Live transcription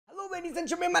Ladies and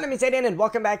gentlemen, my name is Aiden and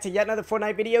welcome back to yet another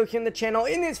Fortnite video here on the channel.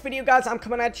 In this video, guys, I'm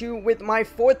coming at you with my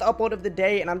fourth upload of the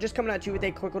day, and I'm just coming at you with a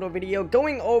quick little video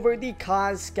going over the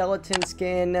KAWS skeleton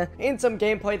skin and some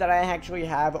gameplay that I actually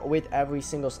have with every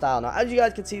single style. Now, as you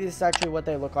guys can see, this is actually what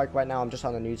they look like right now. I'm just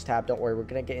on the news tab. Don't worry, we're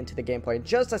gonna get into the gameplay in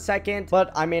just a second.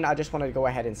 But I mean, I just wanted to go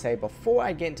ahead and say before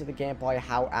I get into the gameplay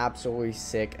how absolutely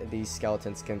sick these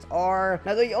skeleton skins are.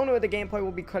 Now, the owner of the gameplay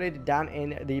will be credited down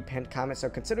in the pinned comment,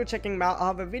 so consider checking them out. I'll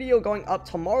have a video going up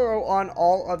tomorrow on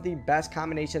all of the best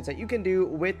combinations that you can do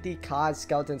with the KAWS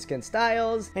skeleton skin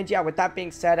styles. And yeah, with that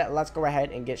being said, let's go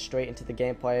ahead and get straight into the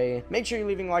gameplay. Make sure you're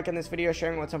leaving a like on this video,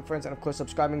 sharing with some friends, and of course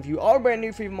subscribing if you are brand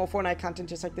new for even more Fortnite content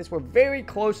just like this. We're very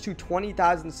close to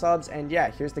 20,000 subs, and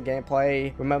yeah, here's the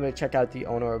gameplay. Remember to check out the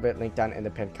owner of it, link down in the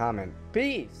pinned comment.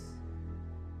 Peace.